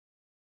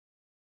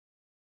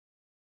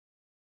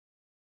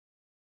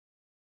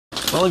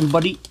Well,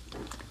 everybody,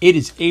 it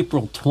is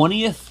April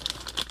 20th,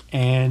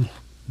 and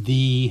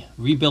the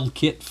rebuild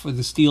kit for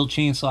the Stihl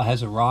chainsaw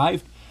has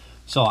arrived.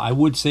 So I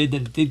would say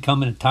that it did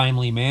come in a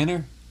timely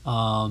manner.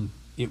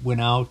 It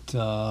went out,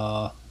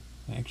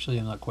 actually,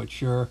 I'm not quite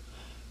sure.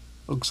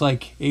 Looks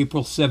like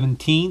April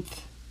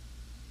 17th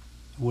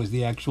was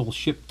the actual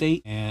ship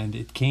date, and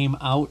it came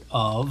out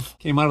of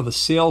the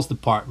sales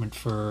department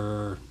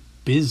for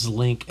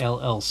BizLink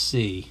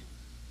LLC,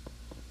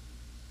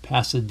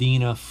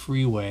 Pasadena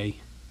Freeway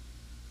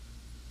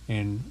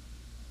in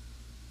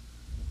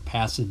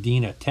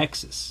Pasadena,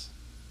 Texas.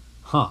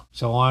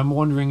 So I'm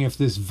wondering if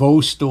this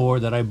Vostore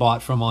that I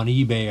bought from on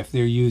eBay, if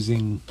they're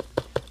using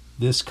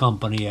this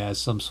company as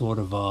some sort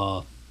of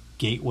a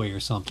gateway or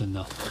something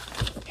to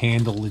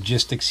handle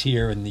logistics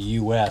here in the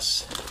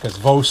US, because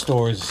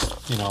Vostore is,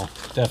 you know,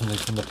 definitely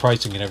from the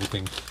pricing and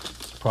everything,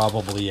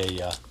 probably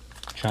a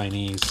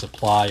Chinese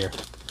supplier.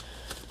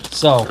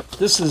 So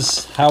this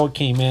is how it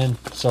came in.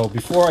 So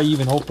before I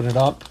even open it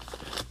up,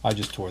 I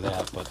just tore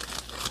that, but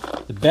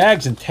the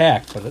bag's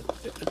intact, but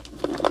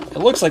it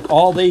looks like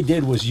all they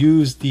did was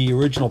use the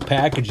original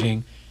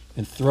packaging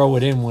and throw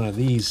it in one of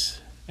these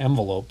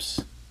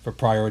envelopes for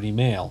priority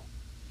mail.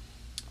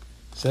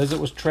 It says it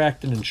was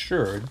tracked and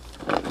insured.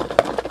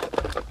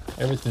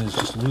 Everything is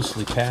just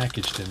loosely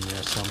packaged in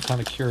there, so I'm kind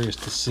of curious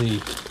to see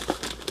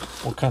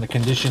what kind of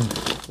condition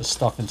the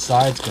stuff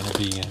inside is going to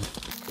be in.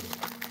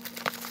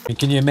 And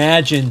can you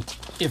imagine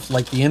if,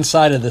 like, the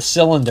inside of the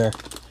cylinder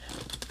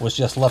was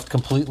just left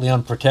completely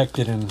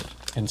unprotected, and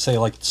say,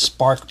 like, the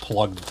spark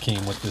plug that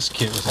came with this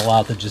kit was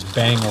allowed to just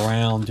bang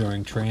around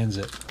during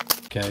transit.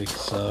 Okay,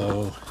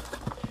 so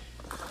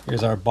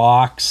here's our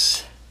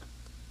box.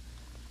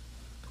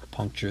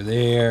 Puncture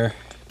there.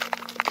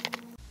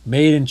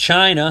 Made in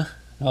China.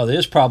 Oh,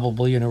 there's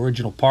probably an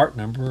original part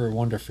number. I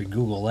wonder if we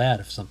Google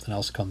that, if something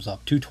else comes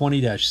up.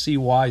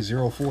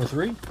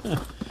 220-CY043.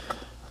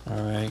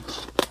 All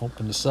right,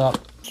 open this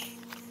up.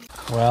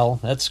 Well,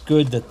 that's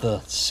good that the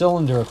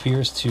cylinder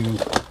appears to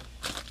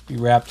be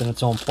wrapped in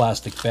its own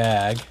plastic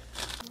bag.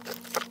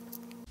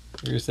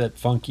 Here's that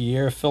funky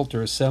air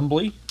filter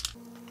assembly.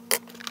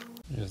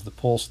 There's the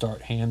pull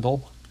start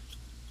handle.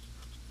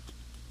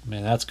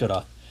 Man, that's got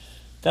a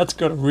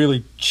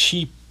really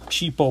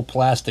cheapo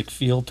plastic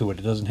feel to it.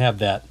 It doesn't have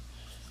that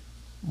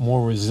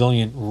more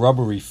resilient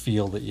rubbery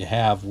feel that you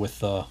have with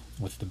the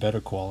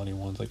better quality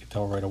ones. I can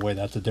tell right away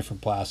that's a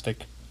different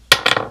plastic.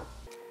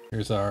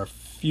 Here's our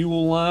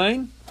fuel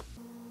line.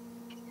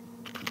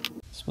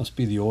 This must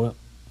be the oil.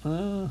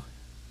 These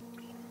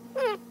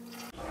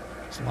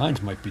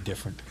lines might be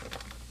different.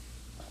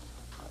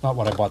 Not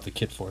what I bought the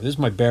kit for. This is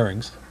my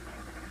bearings.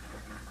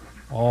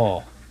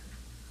 Oh,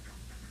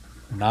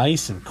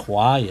 nice and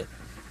quiet.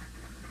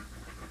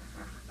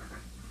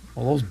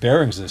 Well, those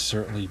bearings are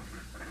certainly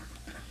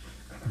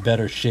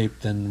better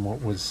shaped than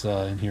what was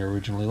in here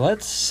originally.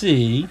 Let's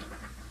see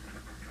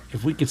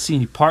if we could see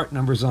any part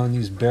numbers on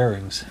these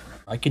bearings.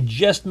 I could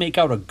just make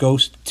out a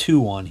Ghost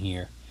 2 on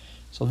here.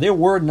 So there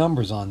were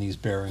numbers on these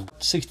bearings.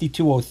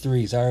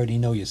 6203s, I already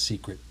know your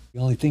secret. The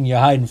only thing you're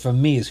hiding from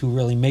me is who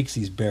really makes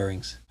these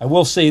bearings. I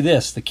will say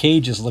this, the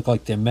cages look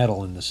like they're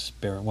metal in this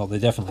bearing. Well,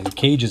 the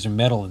cages are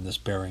metal in this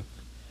bearing,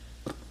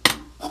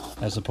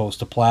 as opposed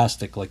to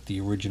plastic like the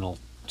original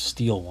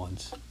Stihl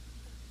ones.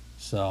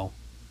 So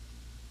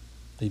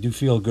they do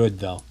feel good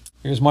though.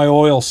 Here's my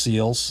oil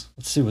seals.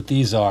 Let's see what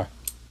these are.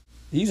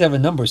 These have a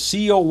number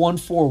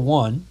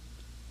CO141.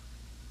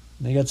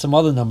 They got some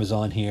other numbers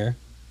on here.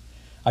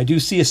 I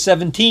do see a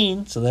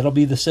 17, so that'll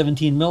be the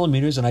 17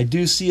 millimeters, and I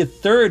do see a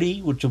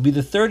 30, which will be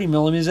the 30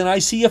 millimeters, and I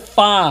see a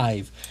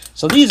 5.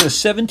 So these are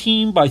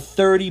 17 by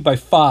 30 by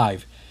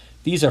 5.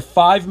 These are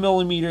 5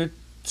 millimeter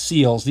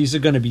seals. These are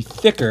going to be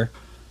thicker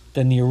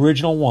than the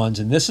original ones,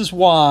 and this is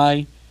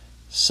why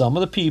some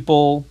of the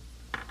people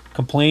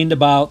complained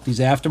about these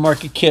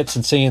aftermarket kits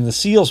and saying the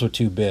seals were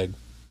too big.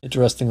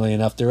 Interestingly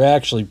enough, they're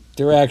actually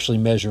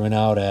measuring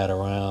out at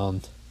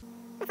around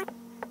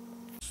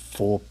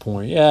 4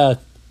 point, yeah,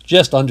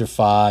 just under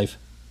 5.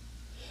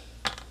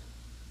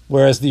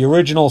 Whereas the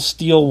original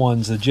Stihl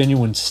ones, the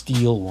genuine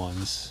Stihl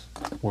ones,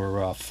 were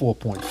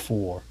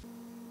 4.4.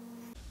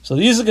 So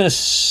these are going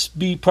to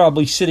be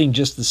probably sitting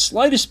just the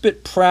slightest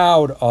bit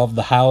proud of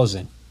the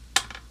housing.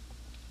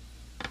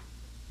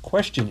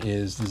 Question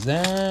is, does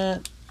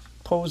that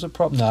pose a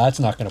problem? No, that's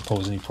not going to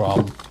pose any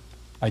problem.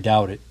 I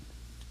doubt it.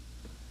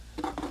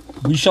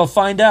 We shall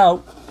find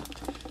out.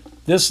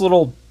 This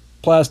little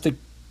plastic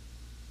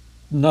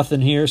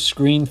nothing here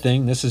screen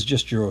thing, this is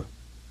just your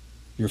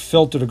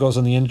filter that goes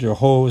on the end of your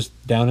hose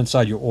down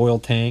inside your oil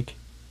tank.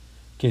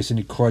 In case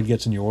any crud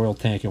gets in your oil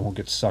tank, it won't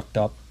get sucked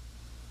up.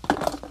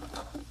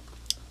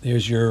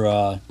 There's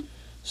your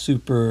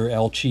Super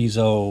El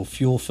Chizo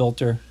fuel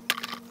filter.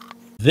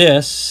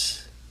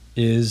 This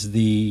is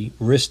the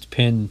wrist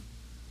pin,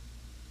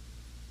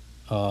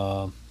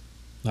 not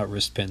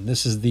wrist pin,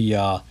 this is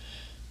the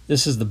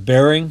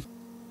bearing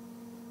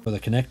for the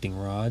connecting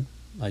rod,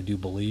 I do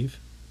believe.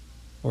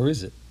 Or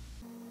is it?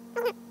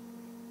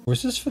 Or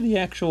is this for the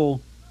actual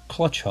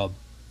clutch hub?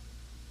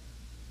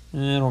 I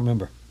don't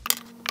remember.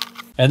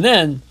 And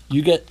then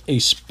you get a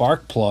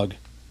spark plug.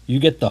 You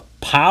get the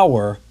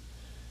Power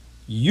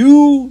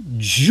Yu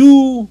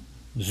Zhu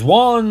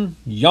Zhuan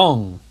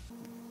Yang.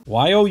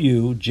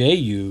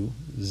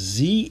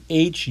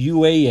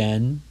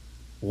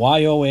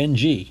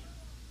 Youjuzhuanyong.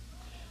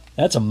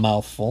 That's a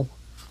mouthful.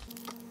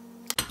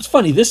 It's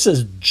funny, this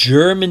says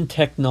German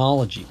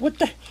technology.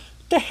 What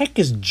the heck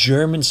is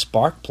German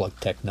spark plug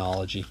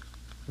technology?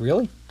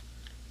 Really?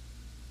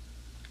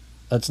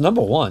 That's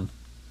number one.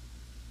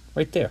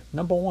 Right there,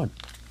 number one.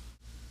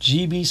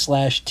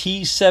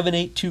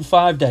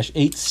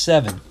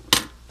 GB/T7825-87.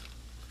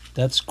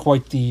 That's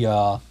quite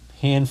the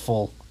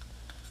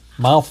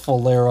mouthful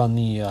there on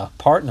the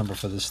part number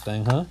for this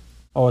thing, huh?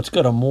 Oh, it's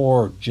got a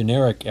more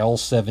generic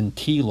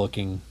L7T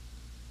looking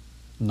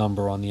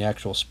number on the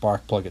actual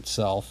spark plug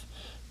itself.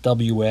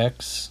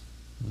 WX.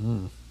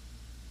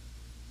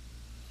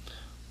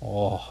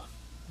 Oh,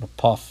 what a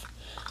puff.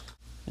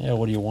 Yeah,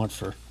 what do you want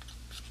for...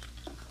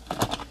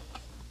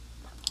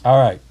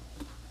 Alright,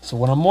 so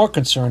what I'm more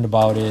concerned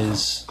about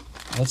is,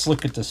 let's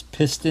look at this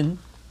piston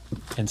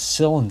and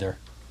cylinder.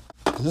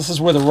 This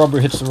is where the rubber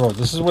hits the road.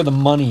 This is where the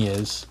money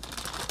is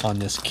on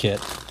this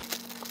kit.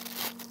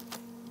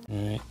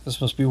 Alright,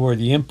 this must be where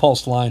the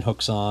impulse line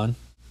hooks on.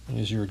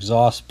 Here's your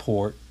exhaust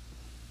port.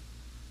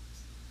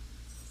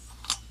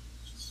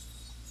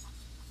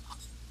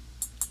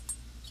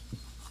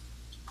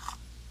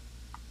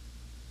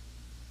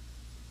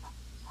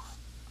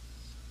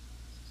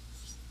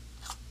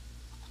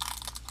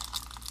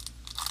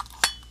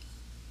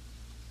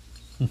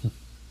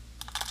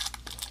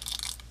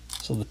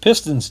 So the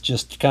piston's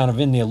just kind of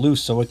in there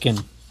loose, so it can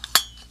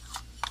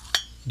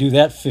do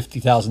that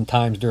 50,000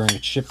 times during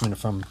its shipment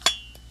from,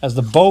 as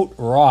the boat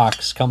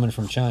rocks coming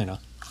from China.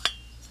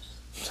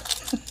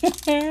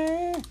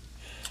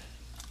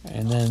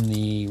 And then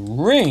the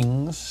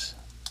rings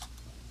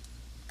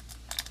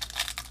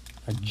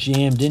are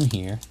jammed in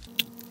here.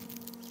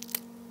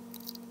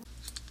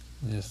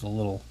 There's the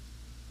little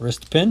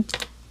wrist pin.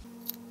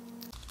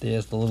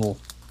 There's the little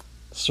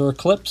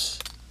circlips.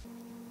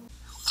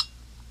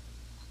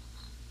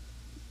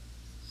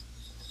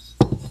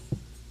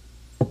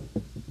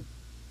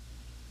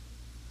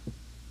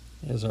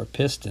 There's our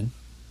piston.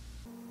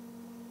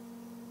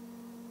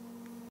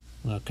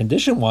 Well,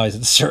 condition-wise,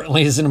 it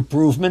certainly is an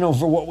improvement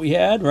over what we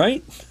had,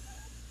 right?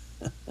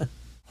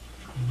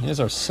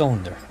 Here's our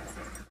cylinder.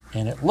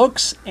 And it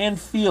looks and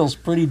feels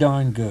pretty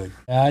darn good.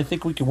 I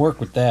think we can work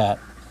with that.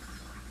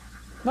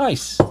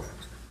 Nice.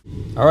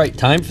 All right,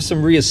 time for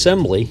some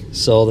reassembly.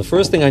 So the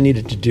first thing I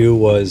needed to do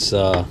was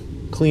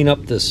clean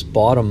up this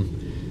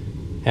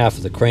bottom half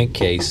of the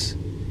crankcase.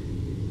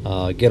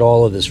 Get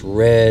all of this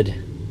red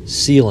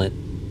sealant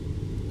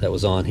that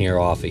was on here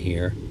off of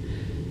here.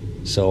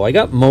 So I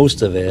got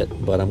most of it,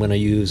 but I'm going to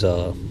use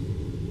a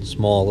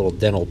small little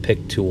dental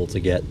pick tool to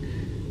get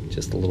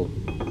just the little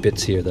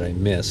bits here that I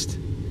missed.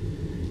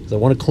 So I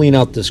want to clean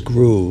out this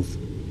groove.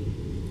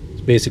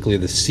 So basically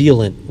the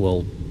sealant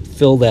will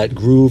fill that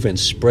groove and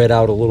spread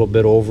out a little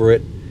bit over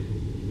it,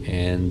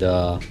 and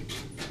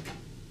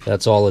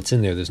that's all that's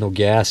in there. There's no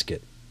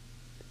gasket.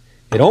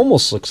 It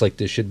almost looks like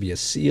there should be a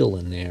seal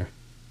in there,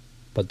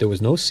 but there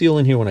was no seal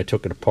in here when I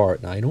took it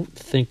apart. Now, I don't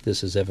think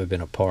this has ever been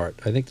apart.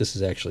 I think this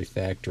is actually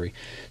factory.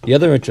 The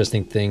other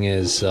interesting thing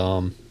is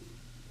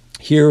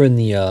here in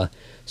the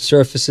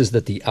surfaces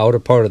that the outer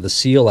part of the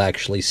seal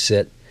actually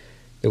sit,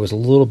 there was a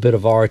little bit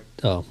of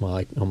well,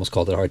 I almost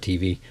called it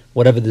RTV.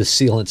 Whatever this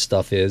sealant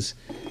stuff is,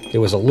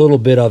 there was a little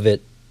bit of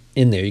it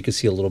in there. You can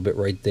see a little bit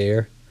right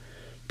there.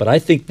 But I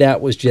think that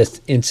was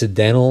just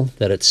incidental,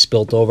 that it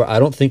spilt over. I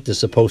don't think there's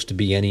supposed to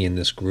be any in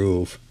this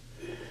groove.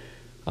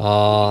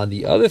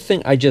 The other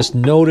thing I just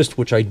noticed,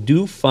 which I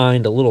do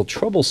find a little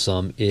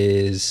troublesome,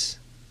 is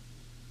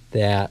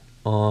that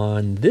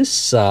on this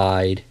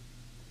side,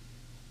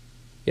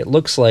 it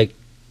looks like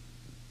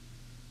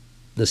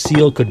the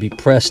seal could be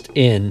pressed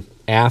in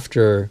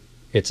after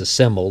it's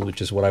assembled,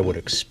 which is what I would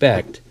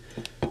expect.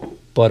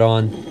 But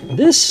on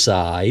this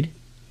side,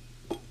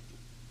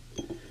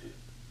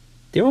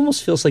 there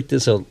almost feels like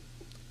there's a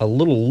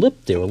little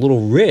lip there, a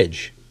little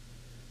ridge,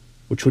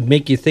 which would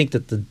make you think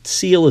that the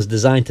seal is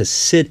designed to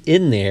sit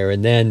in there,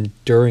 and then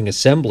during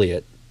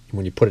assembly,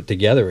 when you put it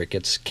together, it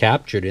gets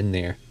captured in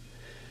there.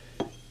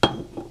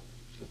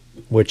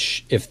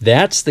 Which, if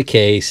that's the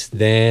case,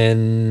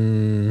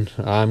 then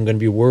I'm going to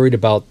be worried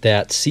about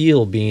that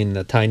seal being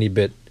a tiny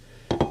bit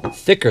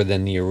thicker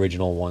than the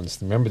original ones.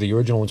 Remember, the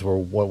original ones were,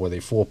 what were they,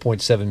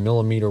 4.7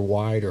 millimeter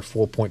wide or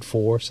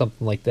 4.4,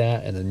 something like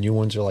that, and the new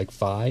ones are like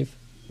 5.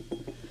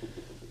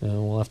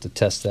 We'll have to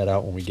test that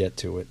out when we get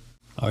to it.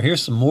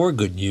 Here's some more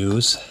good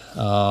news.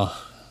 The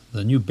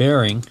new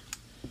bearing,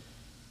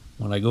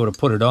 when I go to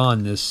put it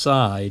on this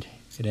side,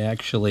 it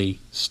actually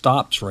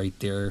stops right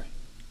there,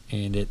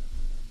 and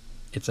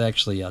it's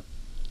actually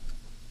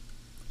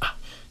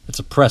it's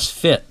a press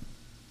fit,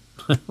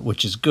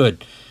 which is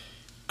good,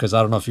 because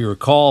I don't know if you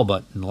recall,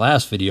 but in the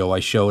last video I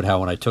showed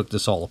how when I took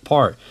this all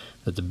apart,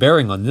 that the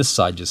bearing on this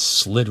side just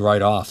slid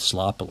right off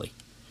sloppily.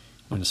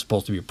 when it's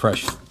supposed to be a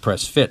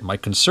press fit. My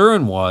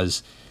concern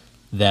was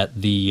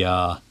that the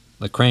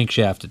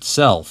crankshaft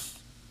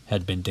itself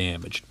had been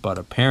damaged, but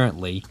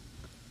apparently,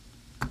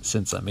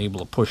 since I'm able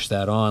to push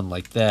that on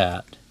like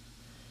that,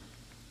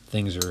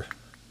 things are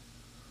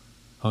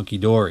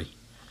hunky-dory.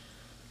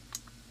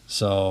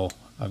 So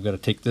I've got to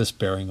take this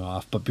bearing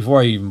off, but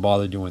before I even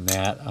bother doing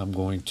that, I'm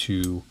going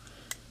to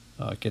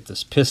get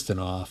this piston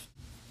off.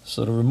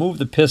 So to remove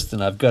the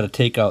piston, I've got to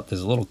take out,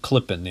 there's a little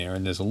clip in there,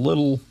 and there's a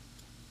little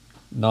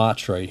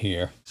notch right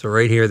here. So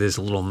right here there's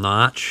a little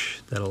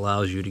notch that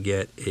allows you to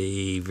get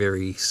a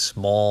very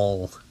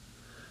small,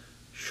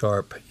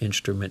 sharp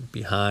instrument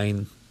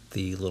behind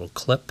the little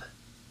clip.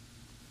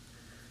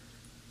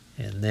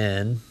 And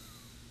then,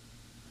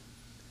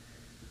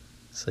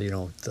 so you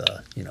don't,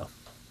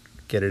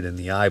 get it in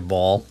the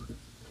eyeball,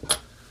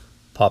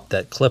 pop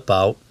that clip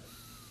out.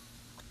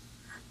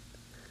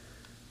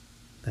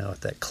 Now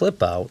with that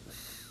clip out,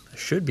 I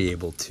should be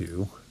able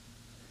to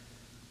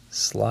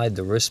slide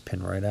the wrist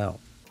pin right out.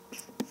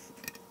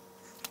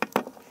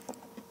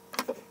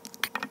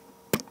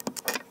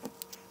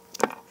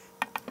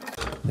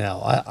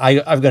 Now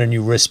I've got a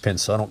new wrist pin,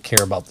 so I don't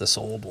care about this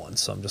old one,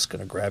 so I'm just going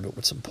to grab it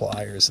with some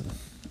pliers and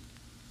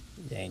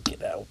yank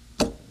it out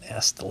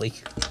nastily.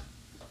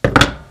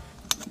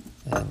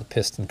 And the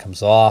piston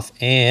comes off,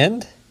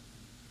 and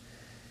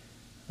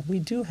we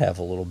do have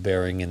a little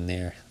bearing in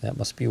there. That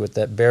must be what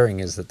that bearing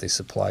is that they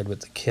supplied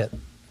with the kit.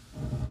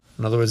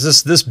 In other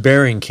words, this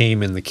bearing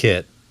came in the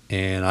kit,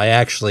 and I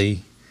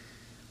actually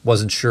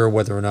wasn't sure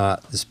whether or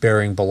not this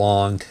bearing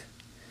belonged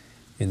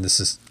in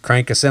this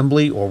crank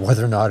assembly or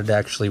whether or not it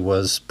actually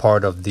was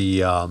part of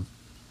the...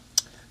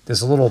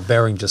 there's a little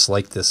bearing just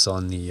like this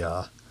on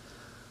the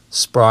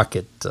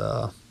sprocket,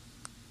 on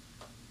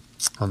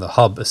the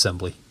hub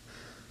assembly.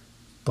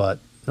 But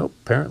nope,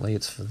 apparently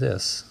it's for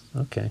this.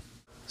 Okay,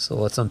 so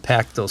let's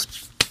unpack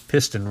those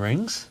piston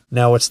rings.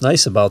 Now what's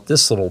nice about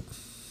this little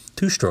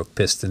two-stroke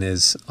piston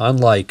is,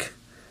 unlike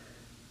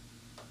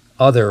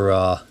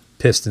other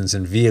pistons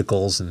in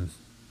vehicles and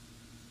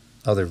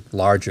other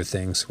larger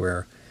things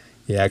where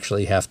you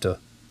actually have to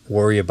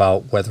worry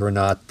about whether or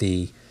not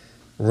the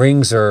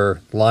rings are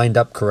lined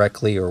up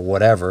correctly or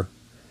whatever,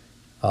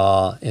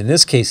 in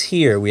this case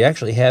here we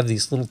actually have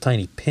these little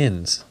tiny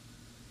pins.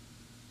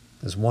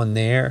 There's one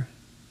there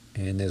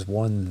and there's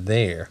one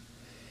there,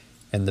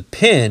 and the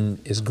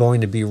pin is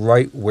going to be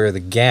right where the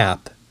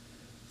gap,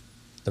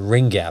 the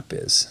ring gap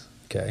is.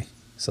 Okay,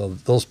 so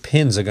those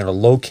pins are going to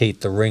locate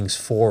the rings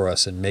for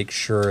us and make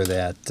sure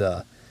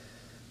that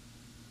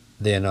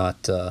they're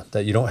not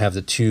that you don't have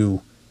the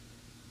two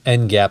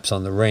end gaps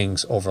on the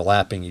rings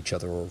overlapping each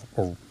other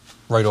or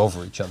right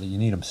over each other. You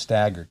need them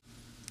staggered.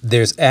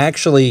 There's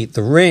actually,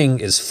 the ring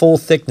is full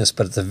thickness,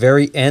 but at the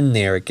very end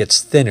there it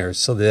gets thinner,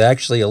 so there's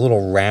actually a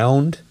little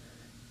round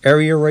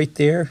area right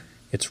there.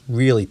 It's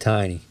really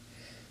tiny,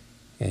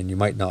 and you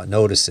might not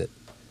notice it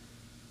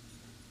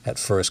at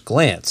first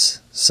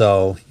glance.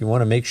 So you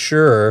want to make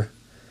sure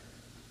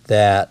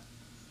that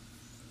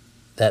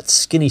that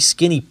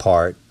skinny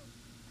part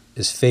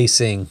is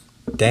facing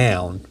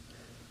down,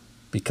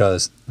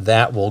 because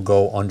that will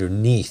go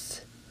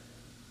underneath.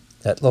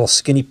 That little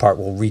skinny part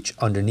will reach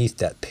underneath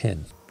that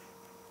pin.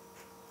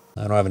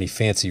 I don't have any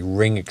fancy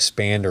ring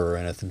expander or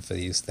anything for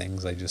these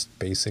things. I just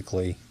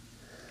basically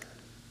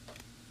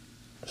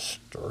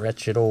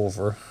stretch it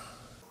over.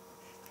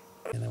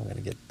 And I'm going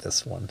to get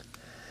this one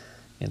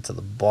into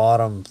the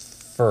bottom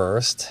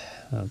first.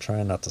 I'm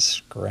trying not to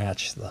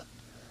scratch the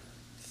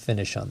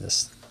finish on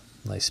this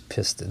nice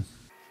piston.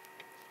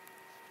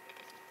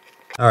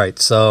 Alright,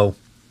 so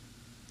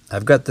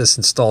I've got this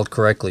installed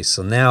correctly.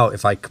 So now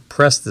if I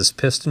compress this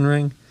piston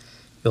ring,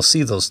 you'll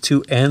see those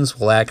two ends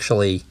will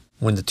actually,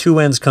 when the two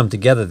ends come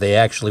together, they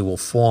actually will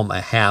form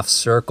a half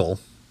circle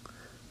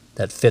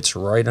that fits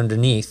right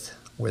underneath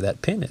where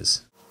that pin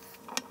is.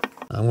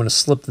 I'm going to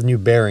slip the new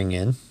bearing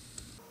in.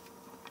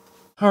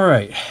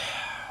 Alright,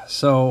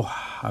 so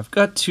I've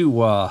got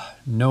to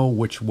know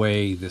which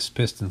way this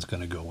piston's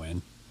going to go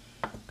in,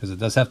 because it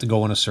does have to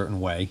go in a certain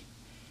way.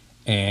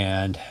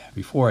 And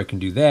before I can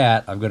do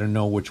that, I've got to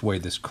know which way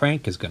this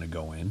crank is going to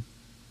go in.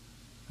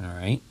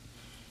 Alright,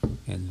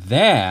 and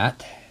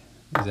that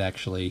is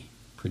actually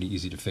pretty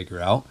easy to figure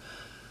out.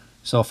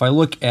 So if I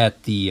look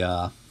at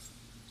the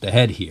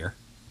head here,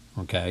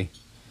 okay,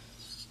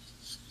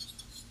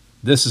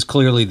 this is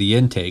clearly the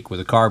intake where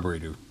the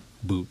carburetor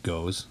boot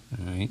goes.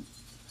 Alright,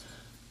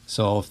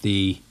 so if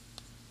the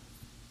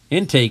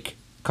intake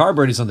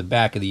carburetor is on the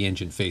back of the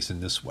engine facing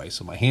this way,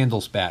 so my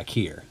handle's back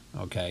here,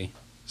 okay,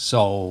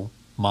 so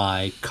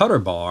my cutter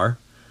bar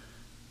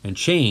and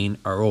chain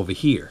are over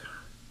here.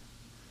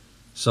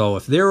 So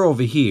if they're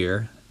over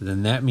here,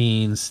 then that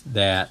means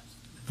that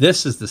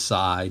this is the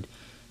side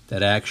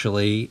that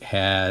actually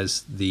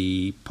has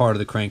the part of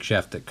the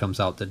crankshaft that comes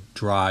out that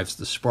drives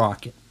the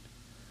sprocket.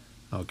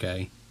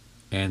 Okay,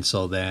 and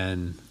so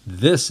then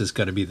this is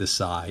going to be the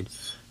side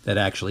that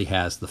actually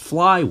has the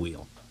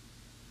flywheel.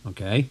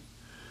 Okay,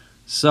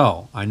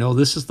 so I know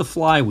this is the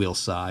flywheel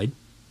side,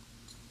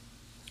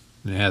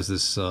 and it has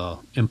this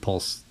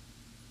impulse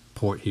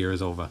port here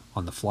is over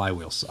on the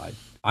flywheel side.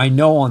 I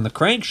know on the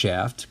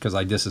crankshaft, because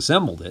I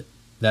disassembled it,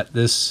 that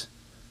this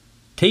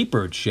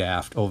tapered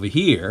shaft over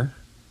here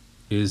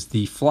is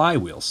the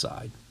flywheel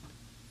side.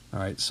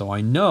 All right, so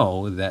I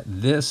know that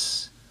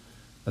this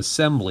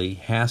assembly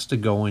has to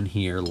go in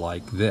here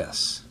like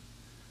this.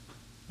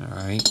 All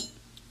right.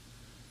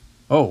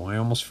 Oh, I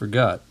almost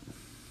forgot.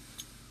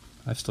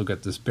 I've still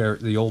got this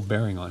the old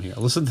bearing on here.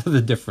 Listen to the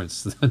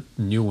difference. The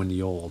new and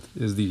the old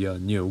is the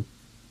new.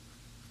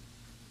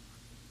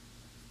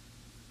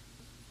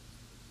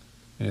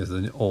 Here's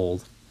the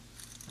old.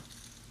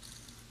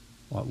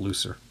 A lot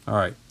looser. All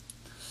right.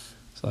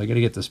 So I got to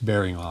get this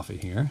bearing off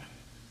of here,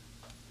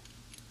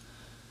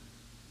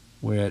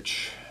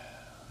 which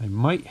I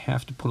might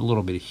have to put a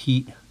little bit of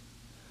heat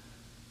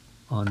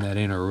on that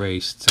inner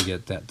race to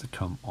get that to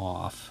come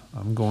off.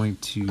 I'm going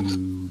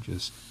to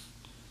just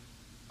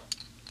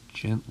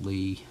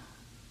gently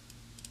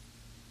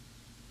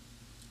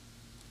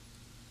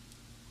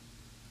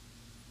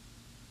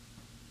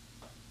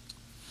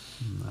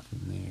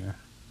nothing there.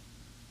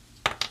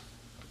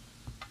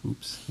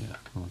 Oops, yeah,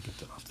 I'll get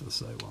that off to the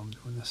side while I'm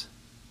doing this.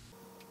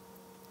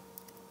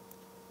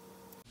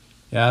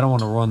 Yeah, I don't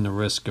want to run the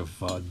risk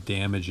of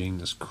damaging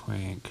this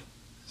crank,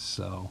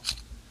 so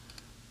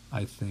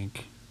I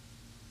think,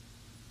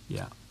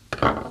 yeah,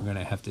 I'm going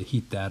to have to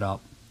heat that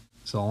up.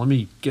 So let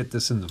me get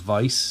this in the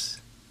vise,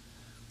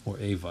 or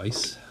a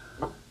vise.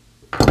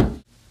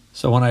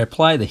 So when I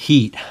apply the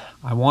heat,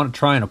 I want to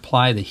try and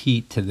apply the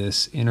heat to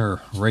this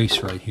inner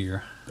race right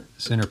here,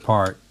 this inner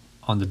part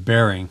on the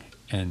bearing,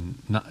 and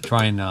not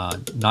try and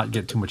not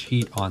get too much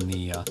heat on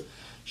the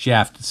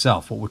shaft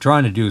itself. What we're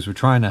trying to do is we're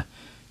trying to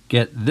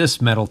get this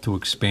metal to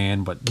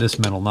expand, but this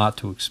metal not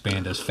to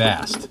expand as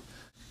fast.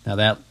 Now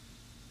that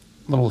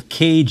little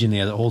cage in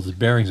there that holds the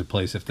bearings in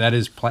place, if that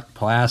is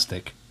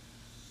plastic,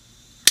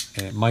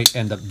 it might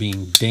end up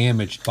being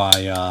damaged by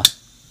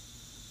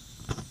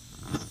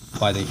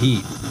the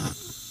heat.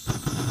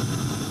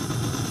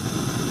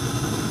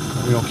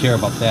 But we don't care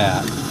about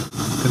that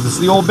because it's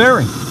the old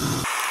bearing.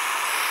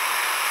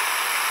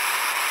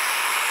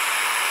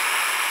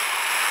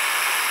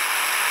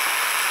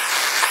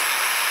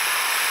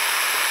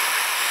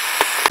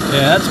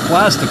 Yeah, that's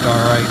plastic, all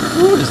right.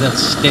 Ooh, does that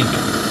stink?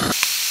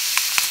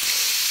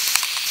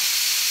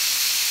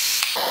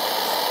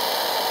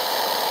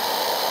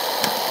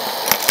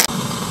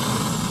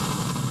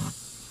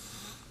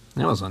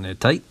 That was on there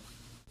tight.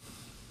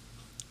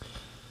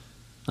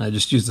 I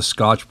just used the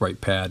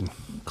Scotch-Brite pad and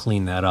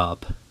cleaned that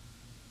up.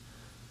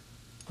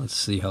 Let's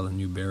see how the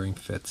new bearing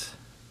fits.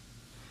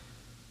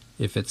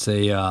 If it's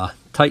a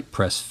tight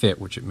press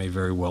fit, which it may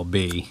very well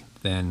be,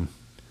 then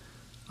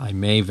I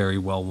may very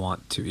well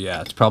want to, yeah,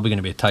 it's probably going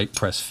to be a tight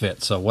press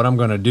fit. So what I'm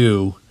going to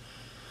do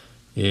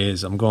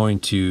is I'm going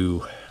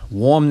to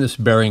warm this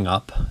bearing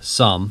up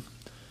some,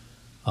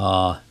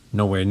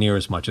 nowhere near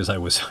as much as I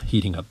was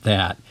heating up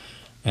that,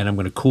 and I'm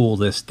going to cool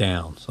this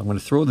down. So I'm going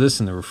to throw this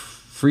in the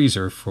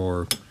freezer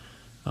for,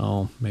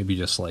 oh, maybe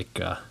just like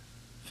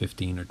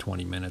 15 or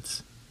 20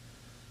 minutes.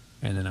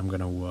 And then I'm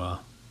going to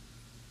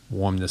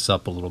warm this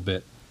up a little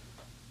bit.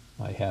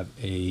 I have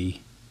a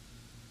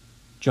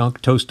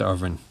junk toaster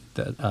oven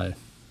that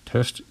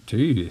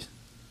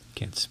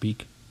can't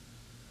speak.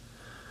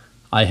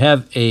 I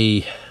have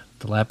a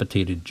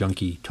dilapidated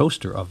junky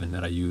toaster oven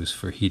that I use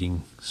for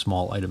heating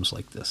small items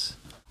like this.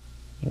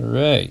 All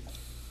right,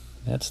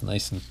 that's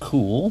nice and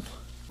cool.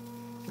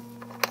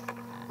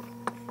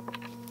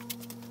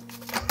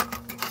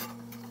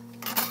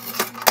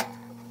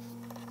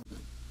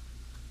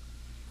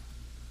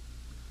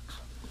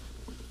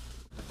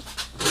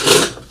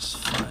 Let's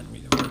find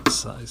me the right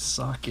size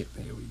socket.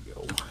 There we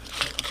go.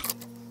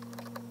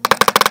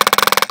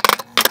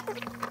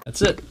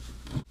 That's it.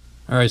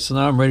 All right, so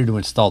now I'm ready to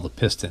install the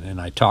piston,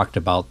 and I talked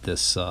about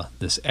this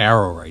this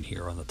arrow right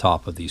here on the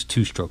top of these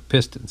two-stroke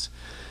pistons.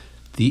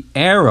 The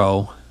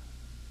arrow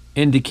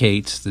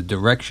indicates the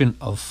direction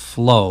of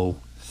flow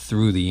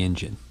through the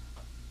engine.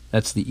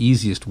 That's the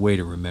easiest way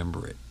to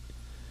remember it.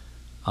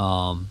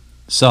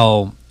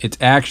 So it's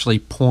actually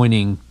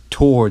pointing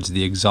towards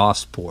the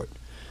exhaust port.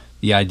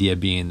 The idea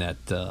being that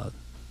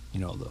you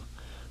know, the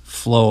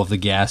flow of the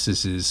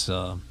gases is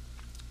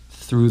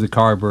through the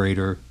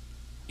carburetor,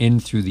 in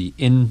through the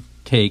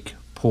intake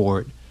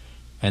port,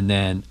 and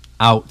then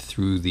out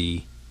through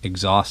the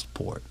exhaust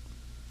port.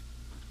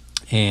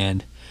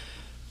 And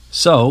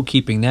so,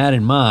 keeping that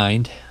in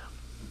mind,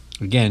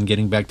 again,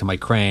 getting back to my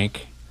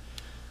crank,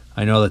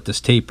 I know that this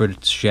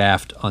tapered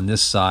shaft on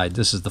this side,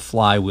 this is the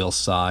flywheel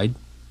side,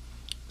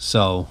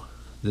 so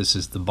this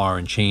is the bar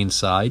and chain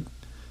side.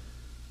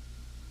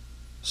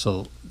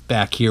 So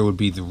back here would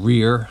be the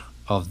rear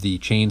of the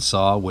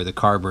chainsaw where the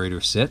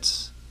carburetor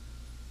sits.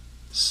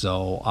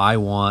 So I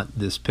want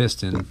this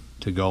piston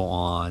to go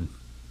on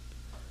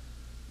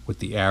with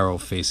the arrow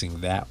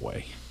facing that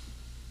way.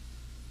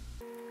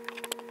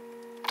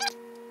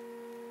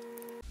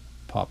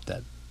 Pop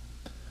that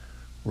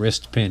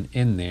wrist pin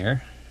in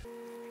there.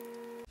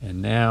 And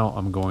now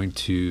I'm going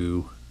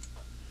to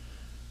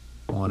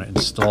want to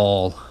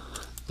install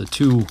the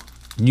two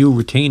new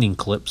retaining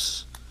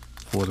clips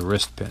for the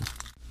wrist pin.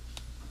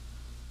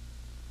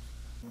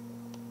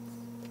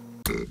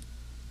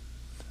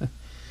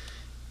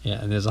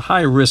 Yeah, and there's a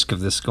high risk of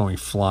this going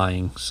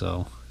flying,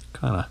 so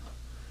kind of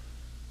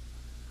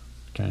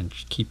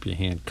keep your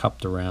hand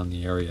cupped around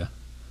the area.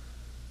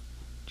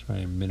 Try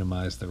and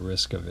minimize the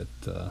risk of it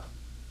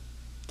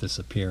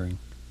disappearing.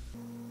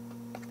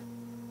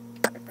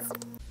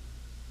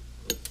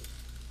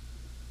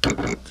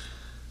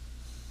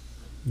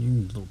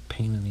 You little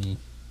pain in the, you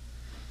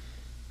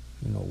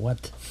know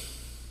what?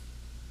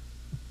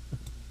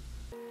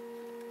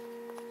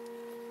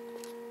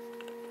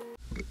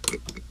 I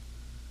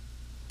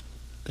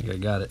think I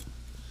got it.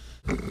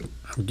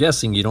 I'm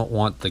guessing you don't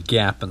want the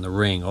gap in the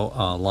ring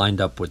lined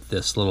up with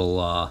this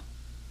little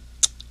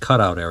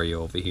cutout area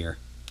over here.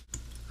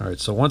 Alright,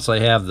 so once I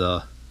have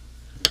the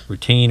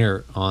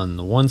retainer on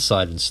the one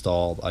side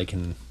installed, I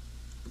can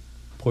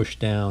push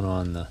down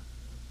on the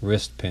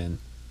wrist pin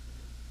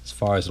as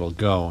far as it'll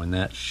go, and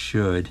that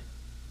should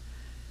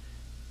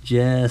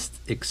just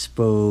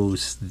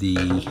expose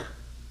the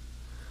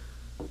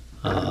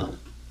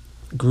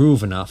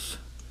groove enough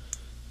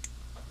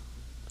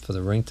for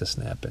the ring to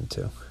snap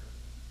into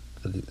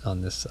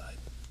on this side.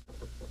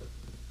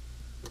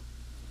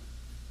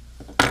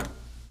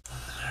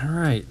 All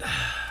right.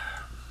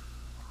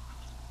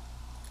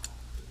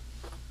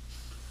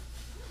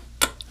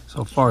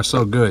 So far,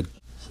 so good.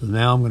 So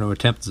now I'm going to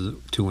attempt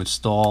to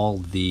install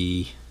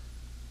the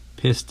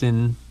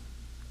piston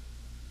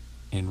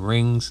and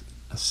rings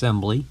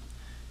assembly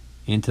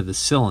into the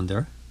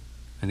cylinder.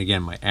 And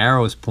again, my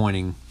arrow is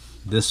pointing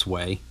this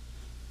way.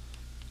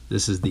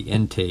 This is the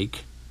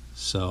intake.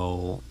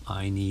 So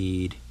I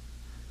need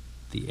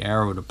the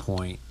arrow to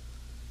point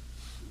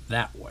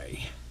that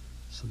way.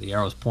 So the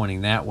arrow is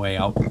pointing that way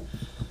out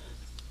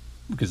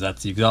because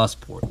that's the exhaust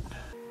port.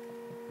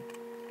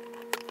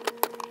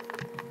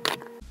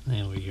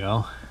 There we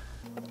go.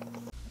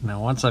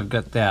 Now once I've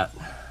got that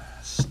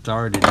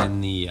started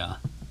in the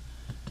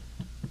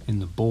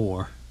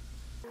bore,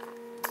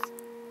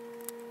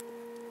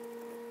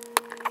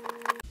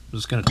 I'm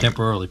just going to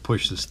temporarily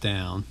push this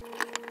down.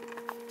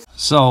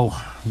 So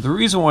the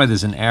reason why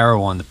there's an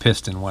arrow on the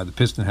piston, why the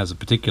piston has a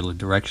particular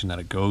direction that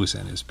it goes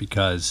in, is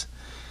because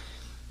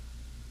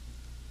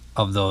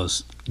of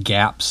those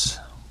gaps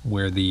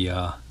where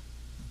the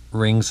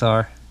rings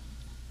are.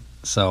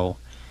 So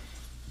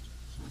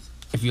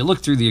if you look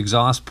through the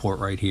exhaust port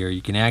right here,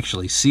 you can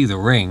actually see the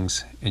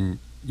rings, and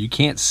you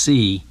can't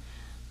see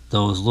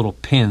those little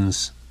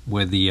pins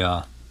where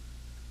the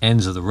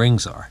ends of the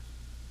rings are.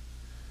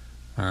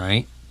 All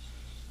right,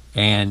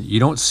 and you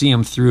don't see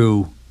them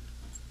through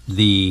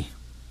the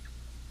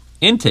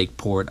intake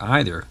port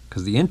either,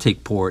 because the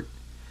intake port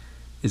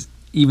is,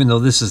 even though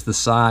this is the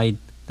side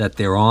that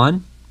they're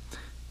on,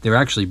 they're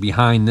actually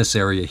behind this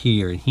area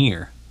here and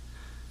here,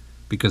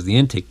 because the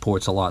intake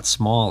port's a lot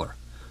smaller.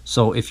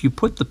 So if you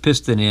put the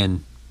piston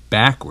in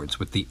backwards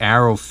with the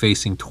arrow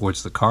facing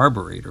towards the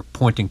carburetor,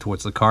 pointing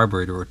towards the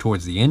carburetor or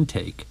towards the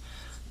intake,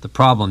 the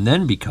problem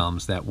then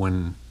becomes that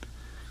when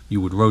you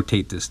would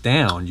rotate this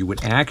down, you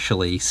would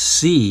actually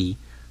see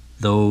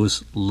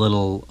those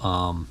little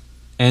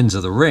ends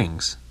of the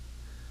rings,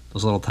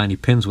 those little tiny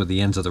pins where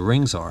the ends of the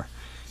rings are.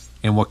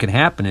 And what can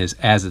happen is,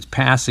 as it's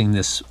passing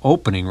this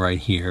opening right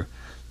here,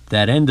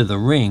 that end of the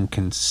ring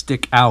can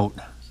stick out,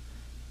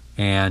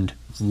 and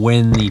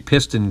when the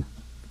piston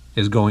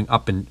is going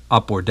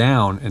up or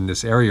down in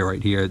this area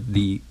right here,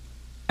 the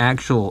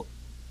actual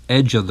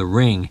edge of the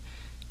ring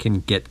can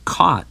get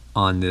caught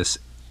on this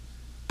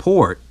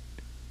port,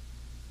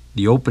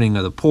 the opening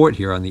of the port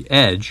here on the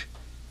edge,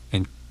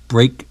 and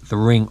break the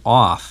ring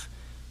off,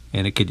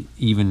 and it could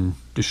even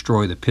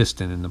destroy the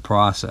piston in the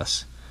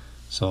process.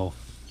 So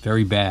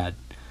very bad.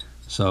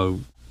 So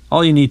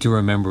all you need to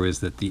remember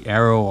is that the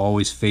arrow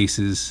always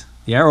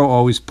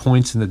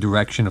points in the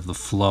direction of the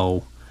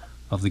flow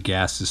of the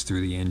gases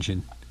through the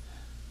engine.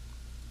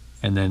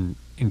 And then,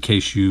 in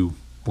case you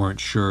weren't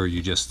sure,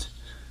 you just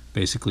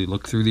basically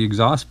look through the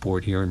exhaust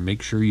port here and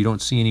make sure you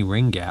don't see any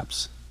ring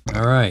gaps.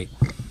 All right.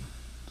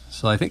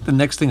 So I think the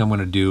next thing I'm going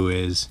to do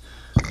is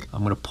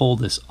I'm going to pull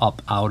this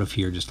up out of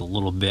here just a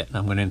little bit, and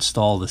I'm going to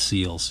install the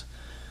seals.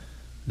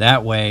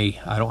 That way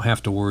I don't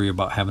have to worry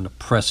about having to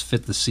press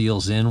fit the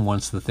seals in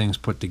once the thing's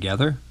put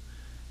together.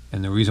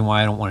 And the reason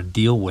why I don't want to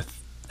deal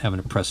with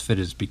having to press fit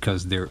is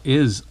because there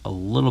is a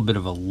little bit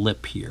of a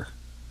lip here.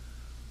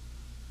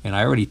 And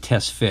I already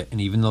test fit,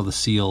 and even though the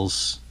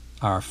seals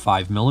are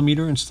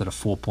 5mm instead of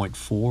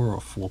 4.4 or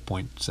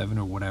 4.7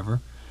 or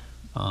whatever,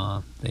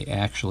 they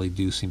actually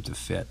do seem to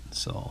fit,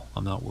 so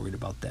I'm not worried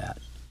about that.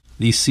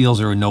 These seals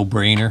are a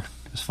no-brainer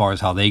as far as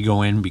how they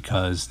go in,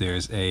 because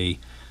there's a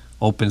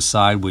open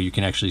side where you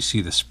can actually see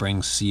the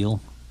spring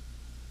seal.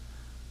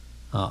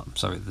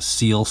 The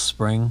seal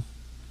spring,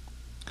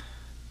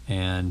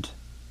 and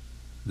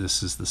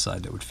this is the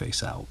side that would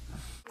face out.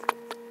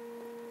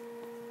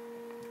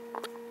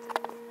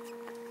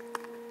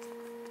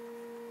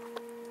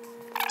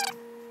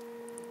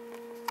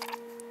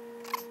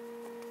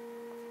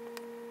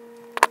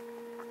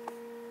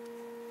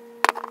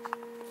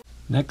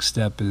 Next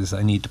step is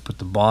I need to put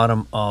the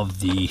bottom of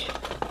the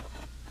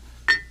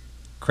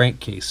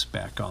crankcase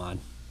back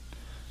on.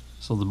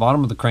 So the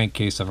bottom of the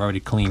crankcase I've already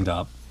cleaned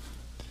up.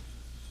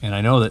 And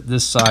I know that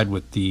this side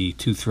with the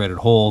two threaded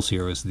holes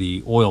here is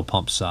the oil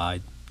pump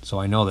side. So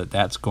I know that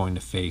that's going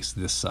to face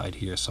this side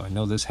here. So I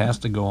know this has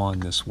to go on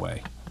this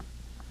way.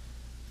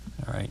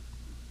 All right.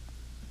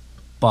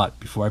 But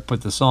before I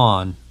put this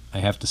on, I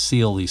have to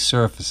seal these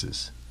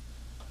surfaces.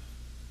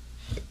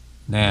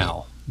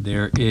 Now,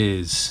 there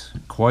is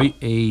quite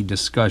a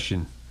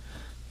discussion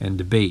and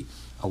debate.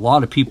 A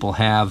lot of people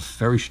have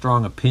very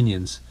strong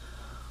opinions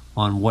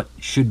on what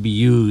should be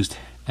used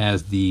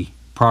as the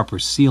proper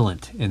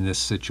sealant in this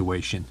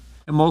situation.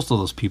 And most of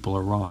those people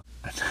are wrong.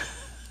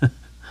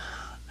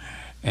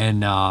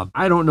 And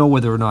I don't know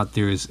whether or not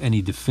there is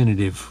any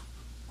definitive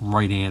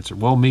right answer.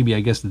 Well, maybe I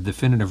guess the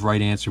definitive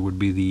right answer would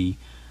be the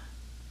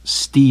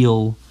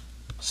Stihl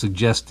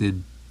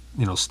suggested.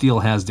 You know,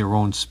 Stihl has their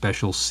own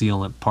special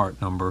sealant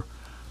part number.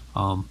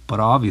 But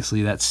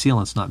obviously that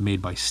sealant's not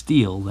made by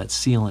Stihl. That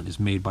sealant is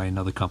made by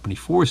another company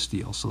for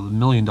Stihl. So the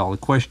 $1,000,000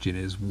 question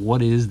is,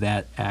 what is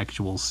that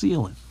actual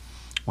sealant?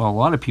 Well, a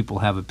lot of people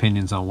have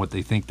opinions on what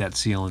they think that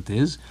sealant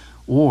is,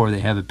 or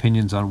they have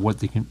opinions on what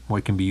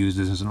can be used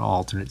as an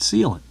alternate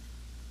sealant.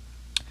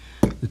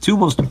 The two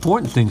most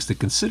important things to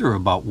consider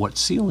about what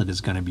sealant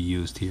is going to be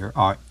used here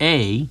are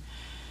A,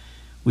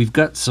 we've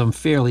got some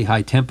fairly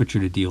high temperature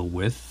to deal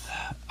with,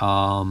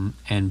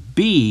 and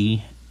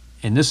B,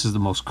 and this is the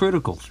most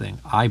critical thing,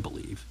 I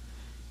believe,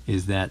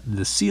 is that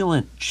the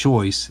sealant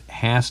choice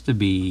has to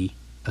be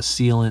a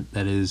sealant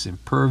that is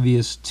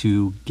impervious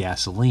to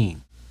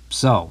gasoline.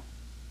 So,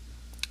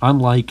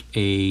 unlike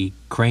a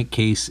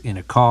crankcase in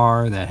a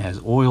car that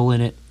has oil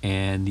in it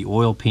and the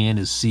oil pan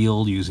is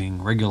sealed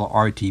using regular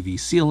RTV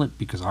sealant,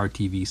 because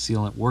RTV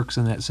sealant works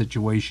in that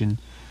situation,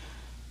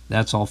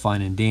 that's all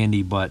fine and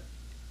dandy, but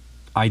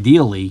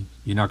ideally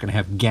you're not going to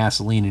have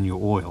gasoline in your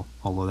oil,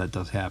 although that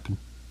does happen.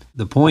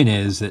 The point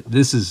is that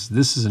this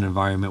is an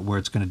environment where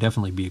it's going to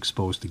definitely be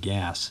exposed to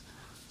gas.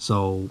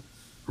 So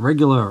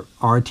regular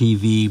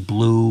RTV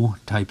blue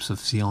types of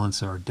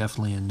sealants are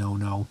definitely a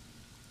no-no,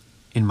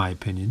 in my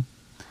opinion.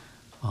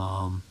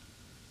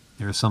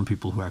 There are some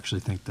people who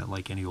actually think that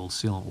like any old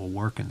sealant will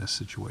work in this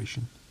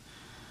situation.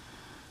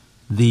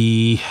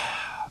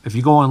 If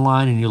you go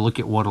online and you look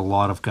at what a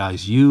lot of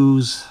guys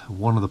use,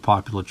 one of the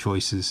popular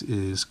choices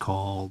is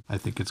called, I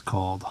think it's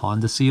called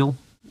Honda Seal,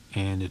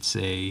 and it's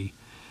a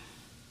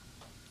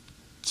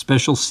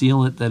special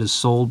sealant that is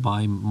sold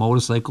by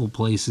motorcycle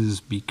places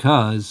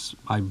because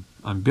I'm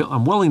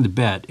willing to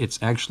bet it's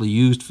actually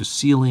used for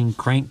sealing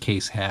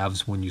crankcase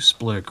halves when you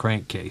split a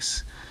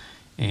crankcase.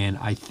 And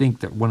I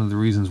think that one of the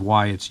reasons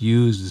why it's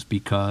used is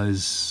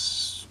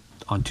because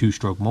on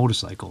two-stroke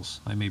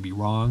motorcycles. I may be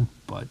wrong,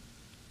 but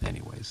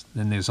anyways.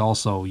 Then there's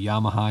also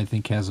Yamaha, I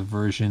think, has a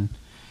version.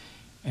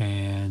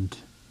 And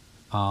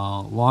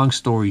long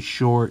story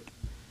short,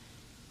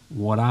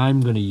 what I'm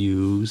going to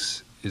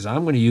use is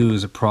I'm going to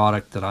use a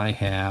product that I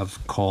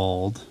have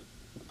called,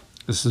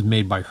 this is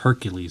made by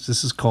Hercules.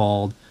 This is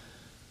called,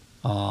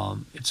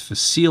 it's for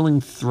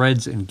sealing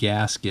threads and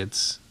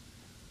gaskets,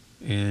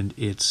 and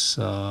it's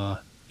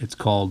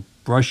called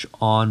Brush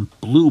On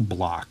Blue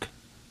Block.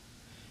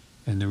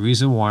 And the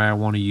reason why I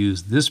want to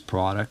use this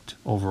product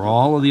over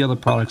all of the other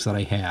products that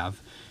I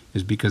have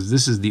is because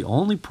this is the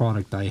only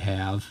product I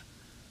have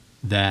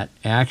that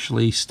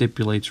actually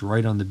stipulates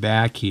right on the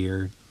back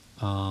here.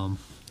 I'll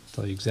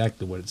tell you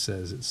exactly what it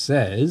says. It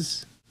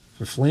says,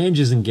 for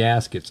flanges and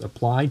gaskets,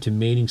 apply to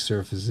mating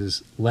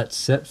surfaces, let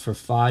set for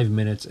 5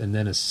 minutes, and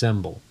then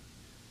assemble.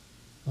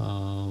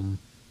 Blah,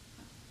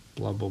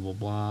 blah, blah,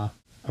 blah.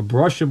 A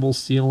brushable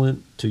sealant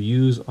to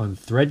use on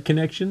thread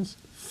connections,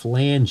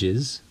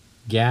 flanges,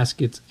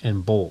 gaskets,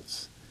 and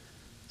bolts.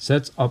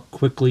 Sets up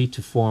quickly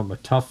to form a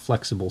tough,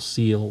 flexible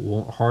seal,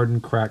 won't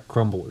harden, crack,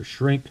 crumble, or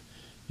shrink.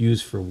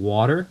 Used for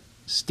water,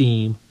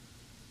 steam,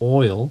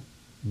 oil,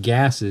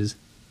 gases,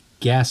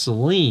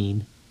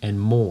 gasoline,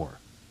 and more.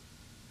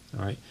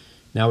 All right.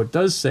 Now it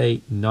does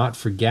say not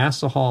for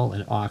gasohol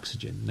and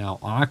oxygen. Now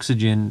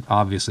oxygen,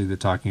 obviously they're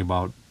talking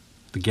about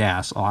the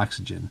gas,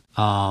 oxygen.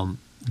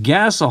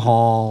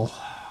 Gasohol,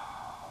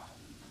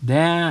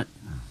 that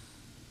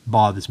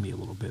bothers me a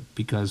little bit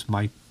because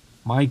my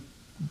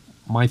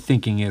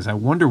thinking is I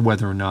wonder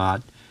whether or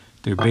not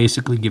they're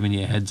basically giving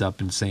you a heads up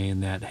and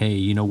saying that, hey,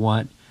 you know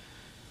what?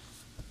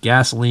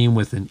 Gasoline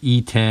with an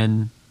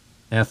E10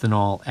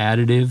 ethanol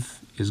additive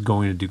is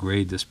going to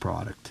degrade this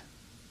product.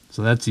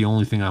 So that's the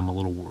only thing I'm a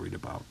little worried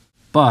about.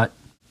 But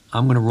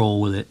I'm going to roll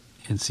with it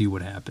and see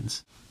what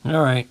happens.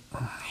 All right,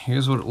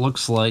 here's what it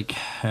looks like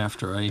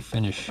after I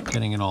finish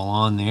getting it all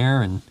on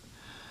there. And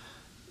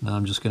now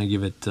I'm just going to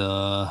give it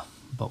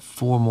about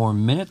 4 more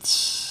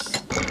minutes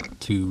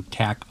to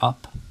tack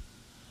up.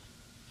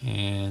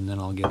 And then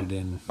I'll get it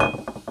in,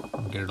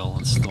 I'll get it all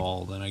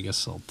installed. And I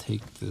guess I'll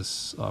take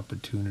this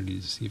opportunity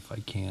to see if I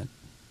can't.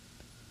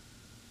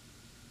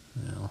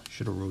 Well,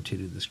 should have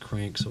rotated this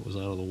crank so it was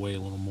out of the way a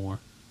little more.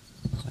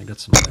 I got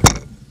some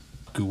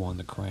goo on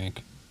the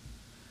crank.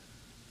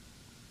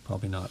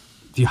 probably not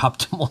the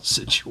optimal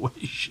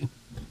situation.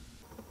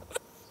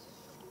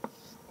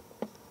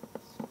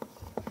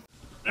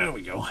 There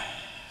we go.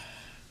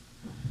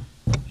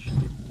 Should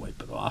be able to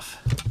wipe it off.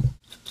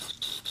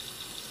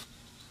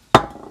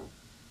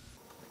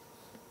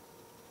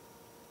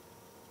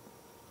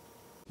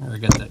 There, I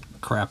got that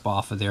crap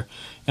off of there,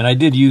 and I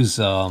did use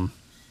I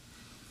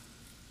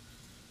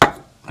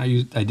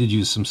did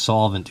use some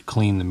solvent to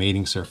clean the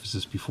mating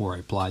surfaces before I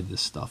applied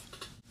this stuff.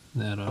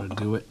 That ought to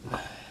do it.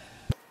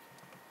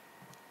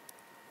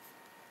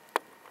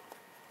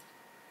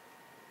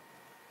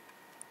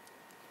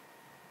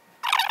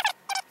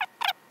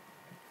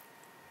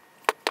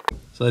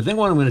 So I think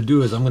what I'm going to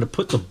do is I'm going to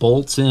put the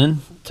bolts in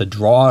to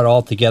draw it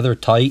all together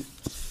tight,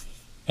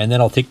 and then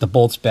I'll take the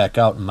bolts back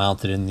out and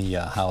mount it in the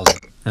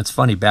housing. It's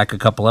funny, back a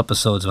couple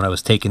episodes when I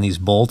was taking these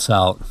bolts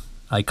out,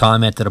 I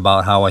commented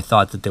about how I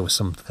thought that there was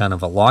some kind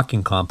of a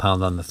locking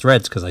compound on the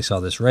threads because I saw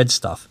this red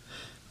stuff.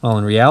 Well,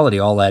 in reality,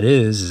 all that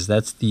is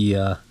that's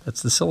the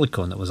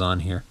silicone that was on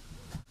here.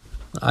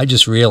 I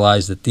just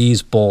realized that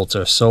these bolts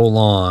are so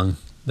long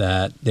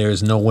that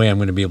there's no way I'm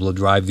going to be able to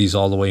drive these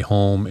all the way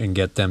home and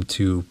get them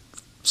to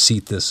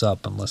seat this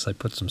up unless I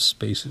put some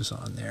spacers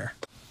on there.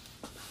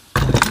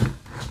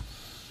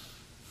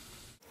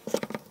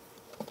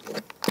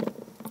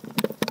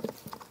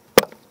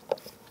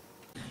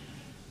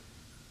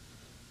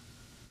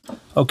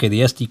 Okay, the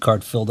SD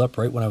card filled up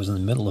right when I was in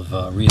the middle of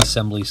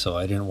reassembly, so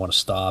I didn't want to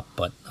stop,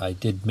 but I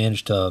did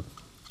manage to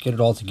get it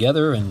all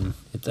together, and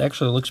it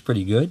actually looks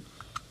pretty good.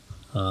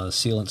 The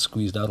sealant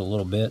squeezed out a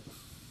little bit.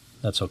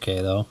 That's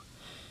okay, though.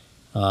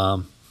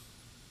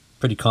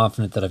 Pretty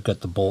confident that I've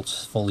got the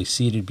bolts fully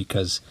seated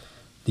because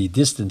the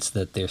distance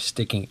that they're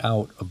sticking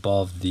out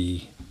above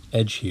the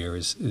edge here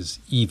is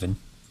even.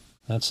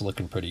 That's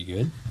looking pretty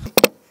good.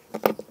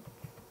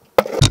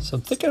 So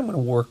I'm thinking I'm going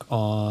to work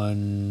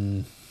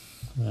on...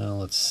 Well,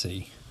 let's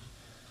see.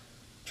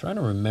 I'm trying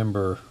to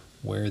remember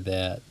where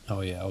that...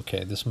 Oh, yeah,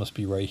 okay. This must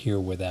be right here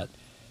where that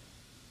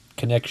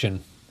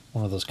connection,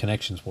 one of those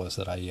connections was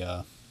that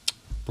I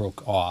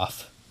broke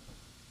off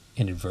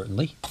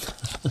inadvertently.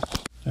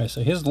 All right,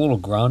 so here's the little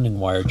grounding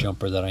wire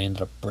jumper that I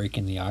ended up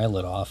breaking the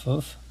eyelet off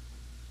of.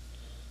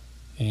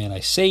 And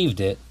I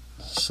saved it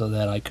so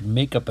that I could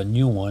make up a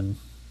new one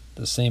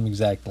the same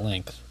exact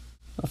length.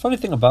 The funny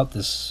thing about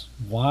this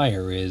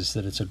wire is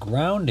that it's a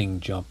grounding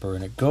jumper,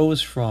 and it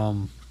goes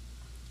from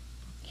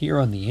here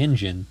on the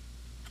engine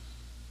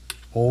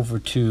over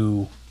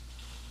to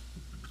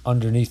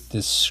underneath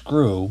this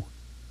screw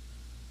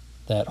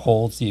that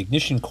holds the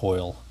ignition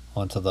coil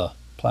onto the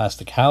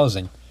plastic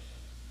housing.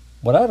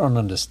 What I don't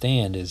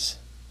understand is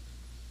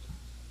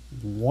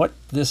what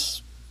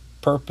this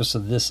purpose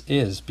of this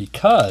is,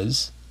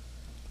 because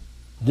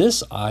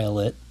this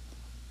eyelet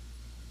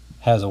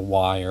has a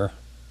wire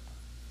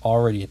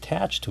already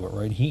attached to it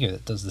right here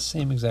that does the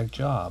same exact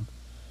job.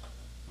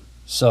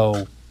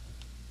 So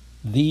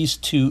these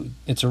two,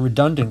 it's a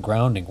redundant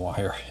grounding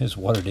wire is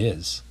what it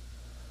is.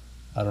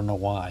 I don't know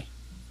why.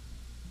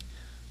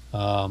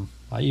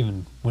 I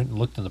even went and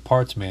looked in the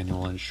parts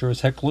manual, and it sure as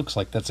heck looks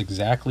like that's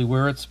exactly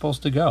where it's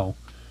supposed to go.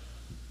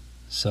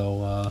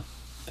 So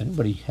if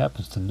anybody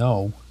happens to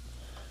know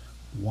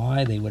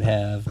why they would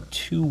have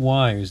two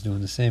wires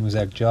doing the same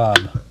exact job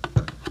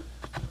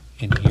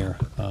in here,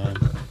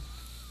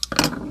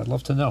 I'd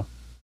love to know.